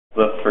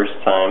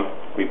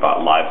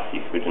bought live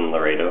seafood in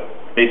Laredo.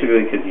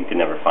 Basically because you could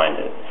never find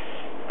it.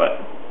 But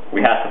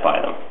we had to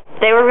buy them.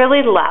 They were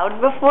really loud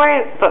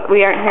before, but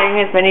we aren't hearing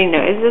as many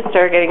noises, so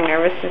we're getting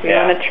nervous if we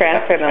want to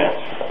transfer them.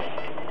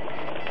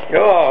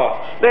 Oh!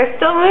 They're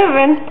still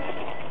moving.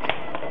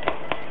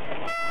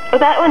 Oh,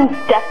 that one's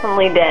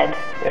definitely dead.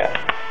 Yeah.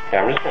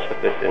 Yeah, I'm just going to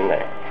put this in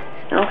there.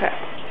 Okay.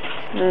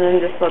 And then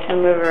just let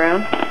them move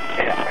around.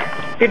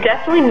 Yeah. You're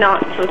definitely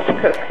not supposed to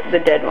cook the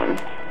dead ones.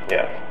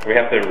 Yeah. We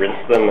have to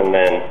rinse them and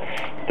then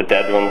the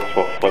dead ones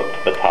will float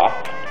to the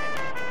top.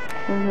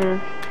 Mm-hmm.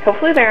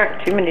 Hopefully there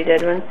aren't too many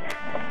dead ones.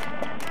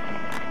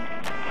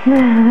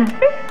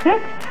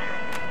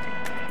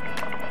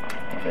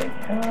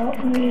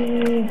 Help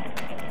me.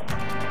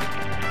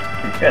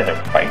 These guys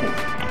are fighting.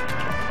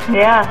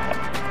 Yeah.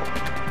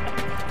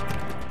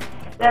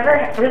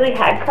 Never really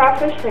had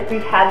crawfish. Like,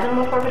 we've had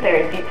them before, but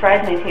they're deep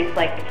fried and they taste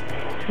like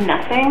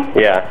nothing.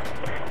 Yeah.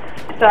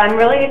 So I'm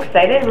really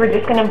excited. We're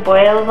just gonna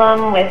boil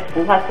them with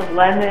lots of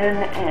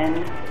lemon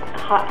and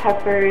hot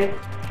peppers.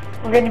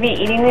 We're going to be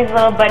eating these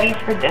little buddies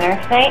for dinner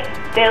tonight.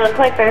 They look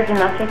like there's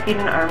enough to feed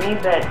an army,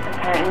 but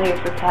apparently you're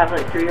supposed to have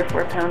like 3 or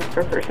 4 pounds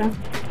per person.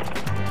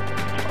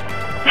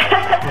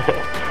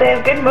 They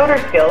have good motor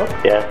skills.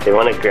 Yeah, they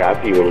want to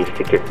grab you when you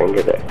stick your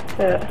finger there.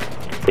 Yeah.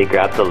 They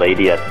grabbed the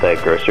lady at the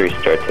grocery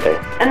store today.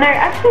 And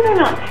they're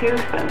not too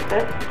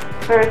expensive.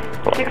 For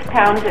 6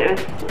 pounds it was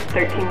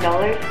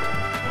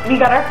 $13. We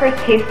got our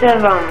first taste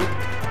of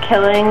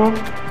killing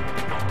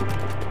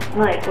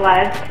like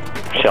live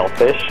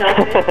shellfish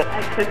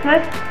at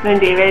Christmas when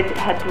David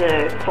had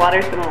to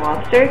slaughter some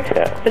lobsters.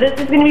 Yeah. So this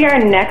is going to be our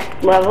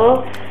next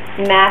level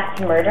mass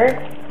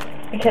murder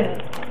because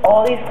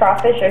all these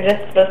crawfish are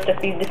just supposed to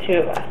feed the 2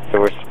 of us. So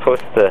we're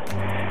supposed to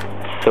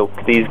soak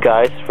these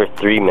guys for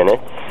 3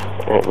 minutes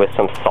with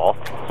some salt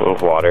and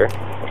water,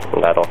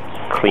 and that'll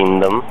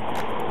clean them.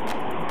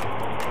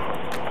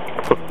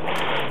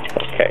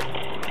 Okay.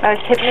 I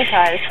was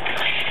hypnotized.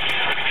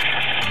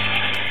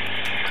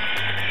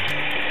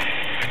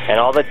 And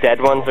all the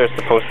dead ones are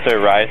supposed to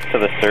rise to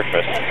the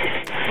surface.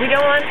 We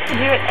don't want to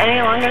do it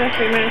any longer than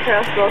 3 minutes or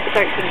else we'll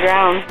start to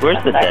drown.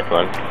 Where's the dead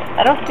one?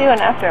 I don't see one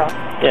after all.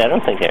 Yeah, I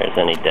don't think there's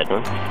any dead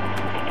ones.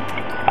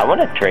 I want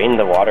to drain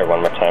the water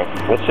one more time.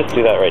 Let's just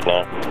do that right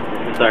now.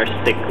 This is our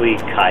sickly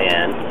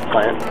cayenne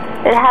plant.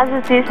 It has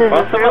its uses.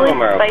 Well, it's some really of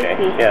them are spicy.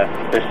 okay. Yeah,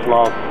 they're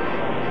small.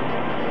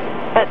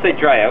 But once they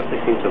dry out,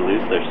 they seem to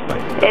lose their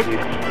spice.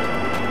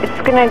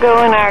 It's gonna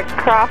go in our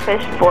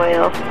crawfish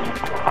boil.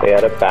 They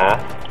had a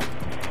bath.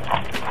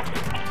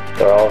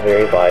 They're all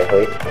very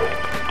lively.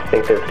 I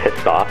think they're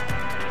pissed off.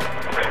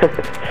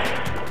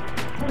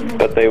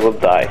 But they will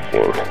die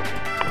soon.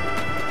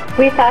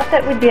 We thought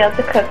that we'd be able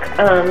to cook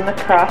the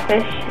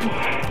crawfish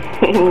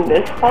in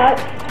this pot,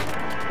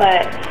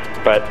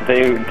 but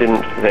they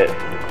didn't fit.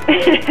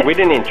 We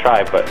didn't even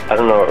try, but I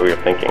don't know what we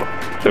were thinking.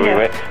 So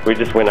we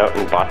just went out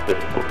and bought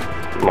this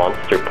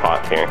monster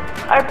pot here.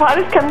 Our pot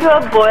has come to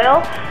a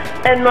boil,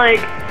 and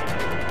like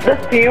the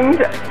fumes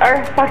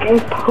are fucking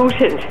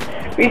potent.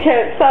 We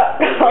can't stop.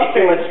 Way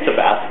too much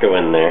Tabasco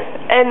in there.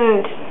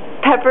 And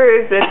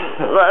peppers and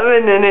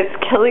lemon, and it's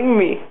killing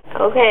me.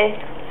 Okay,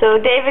 so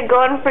David,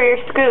 go on for your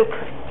scoop.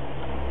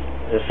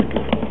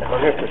 I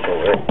wonder if this will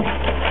work.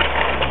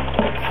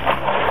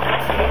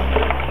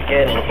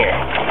 Get in here.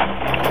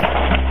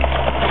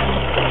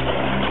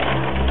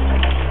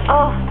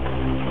 Oh.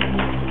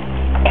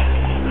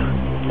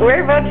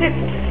 We're about to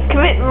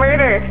commit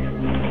murder.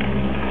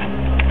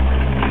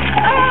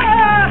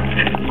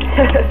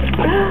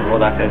 Well,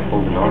 that guy's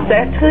holding on. It's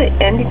actually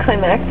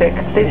anticlimactic.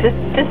 They just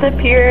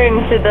disappear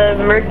into the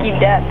murky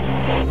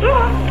depths.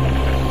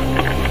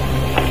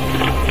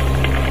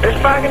 They're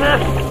fogging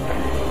up.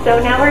 So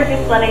now we're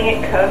just letting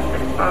it cook.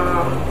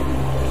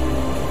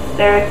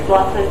 There's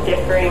lots of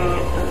differing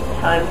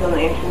times on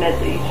the internet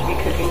that you should be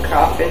cooking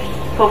crawfish.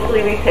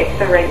 Hopefully we picked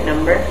the right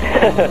number.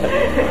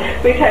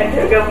 We tried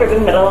to go for the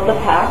middle of the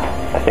pack.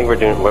 I think we're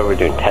doing,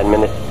 10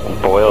 minutes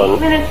boil? 8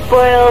 minutes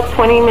boil,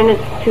 20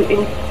 minutes to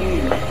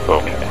infuse.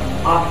 Okay.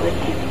 Off the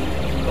heat.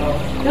 So,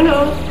 who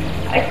knows?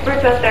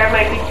 Experts out there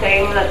might be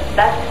saying that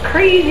that's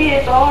crazy,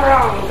 it's all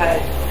wrong,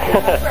 but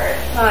it's the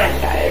first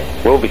time, guys.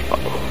 We'll be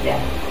fine. Yeah.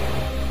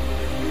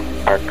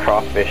 Our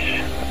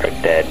crawfish are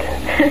dead.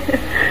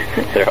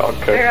 They're all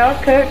cooked. They're all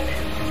cooked.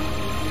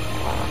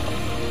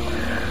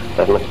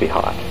 That must be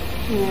hot.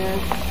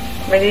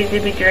 Yeah. Ready to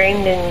be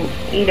drained and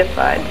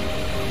eatified.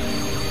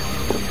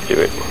 Let's do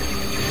it.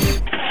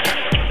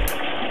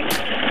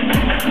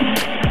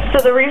 So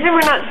the reason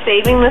we're not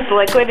saving this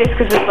liquid is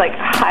because it's like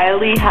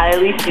highly,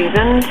 highly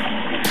seasoned.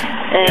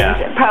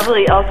 And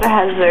probably also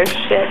has their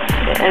shit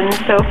and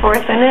so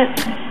forth in it.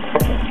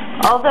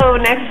 Although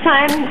next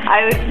time,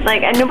 I would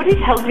like, and nobody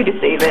tells me to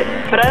save it,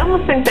 but I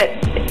almost think that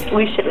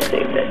we should have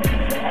saved it.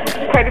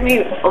 Part of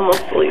me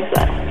almost believes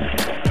that.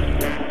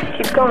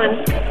 Keep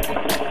going.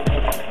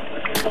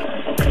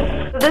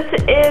 So this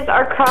is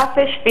our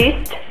crawfish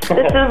feast.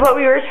 This is what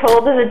we were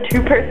told is a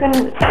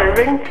 2-person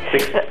serving.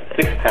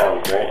 6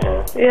 pounds, right?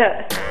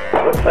 Yeah.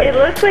 It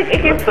looks like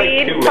it can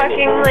feed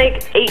fucking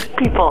like 8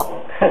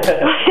 people.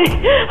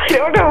 I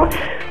don't know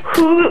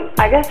who.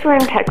 I guess we're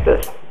in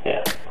Texas.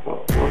 Yeah.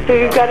 So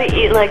you've got to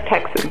eat like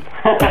Texans.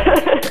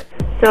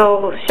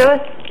 So show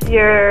us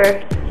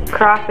your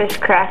crawfish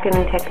cracking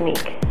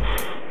technique.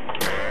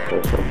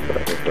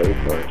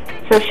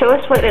 So show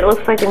us what it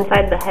looks like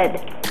inside the head.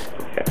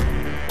 Okay.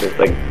 It's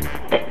like...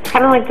 It's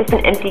kind of like just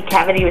an empty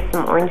cavity with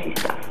some orangey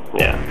stuff.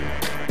 Yeah.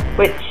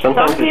 Which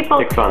sometimes some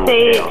people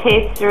say it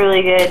tastes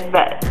really good,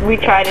 but we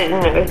tried it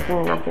and it was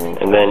nothing.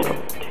 And then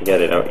to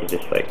get it out, you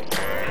just like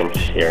pinch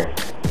here.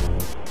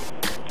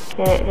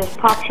 And it just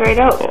pops right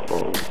out. Yeah,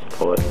 and just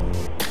pull it.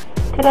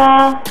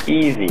 Ta-da!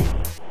 Easy.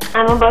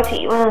 I'm about to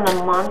eat one of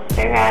the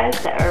monster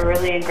guys that are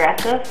really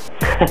aggressive.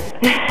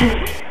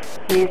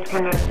 He's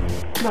kind of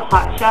the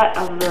hot shot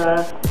of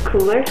the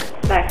cooler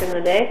back in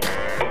the day.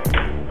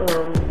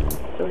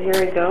 So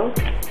here we go.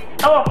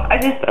 Oh, I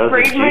just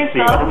sprayed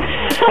myself.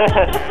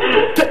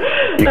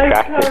 You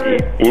cracked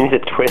it. You need to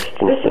twist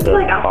instead of This is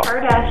like a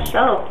hard-ass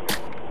shell.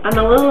 I'm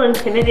a little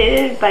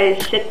intimidated by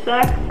his shit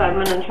sack, so I'm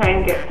going to try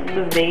and get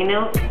the vein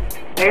out.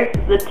 There's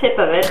the tip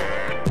of it.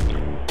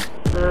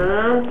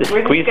 We're just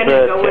going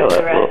to go with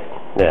the rest.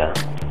 Yeah.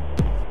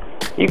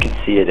 You can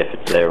see it if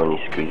it's there when you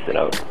squeeze it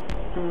out.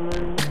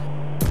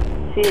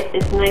 See,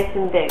 it's nice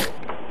and big.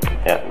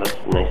 Yeah, that's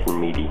nice and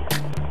meaty.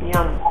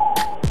 Yum.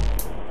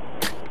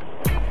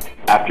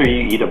 After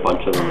you eat a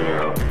bunch of them in a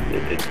row,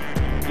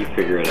 you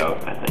figure it out,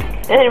 I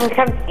think. And it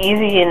becomes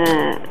easy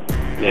and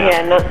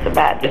yeah, not so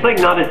bad. It's like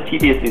not as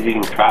tedious as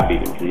eating crab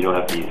even, because you don't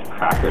have to use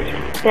crackers or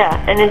anything.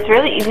 Yeah, and it's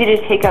really easy to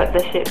take out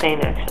the shit vein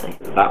actually.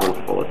 That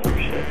one's full of some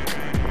shit.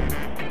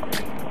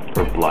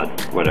 Or blood,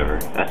 whatever.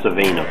 That's a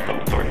vein of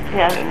some sort.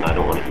 Yeah. And I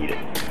don't want to eat it.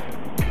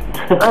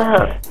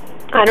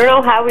 I don't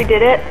know how we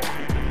did it,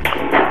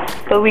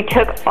 but we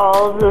took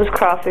all of those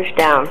crawfish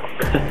down.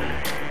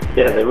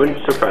 Yeah, they went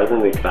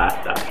surprisingly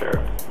fast after.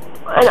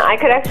 And I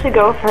could actually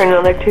go for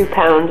another 2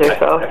 pounds or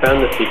so. I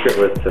found the secret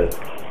was to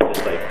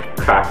just like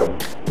crack them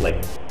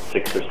like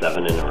 6 or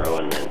 7 in a row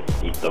and then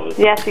eat those.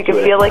 Yes, you can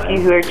feel like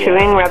you were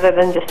chewing rather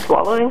than just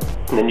swallowing.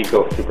 And then you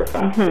go super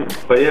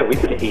fast. But yeah, we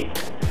could eat.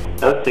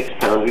 That was 6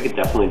 pounds. We could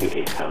definitely do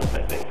 8 pounds,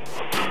 I think.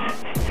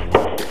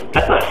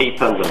 That's not 8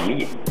 pounds of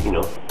meat, you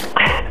know.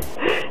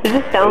 It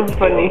just sounds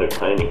funny. They're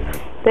tiny.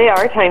 They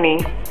are tiny.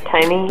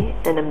 Tiny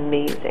and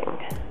amazing.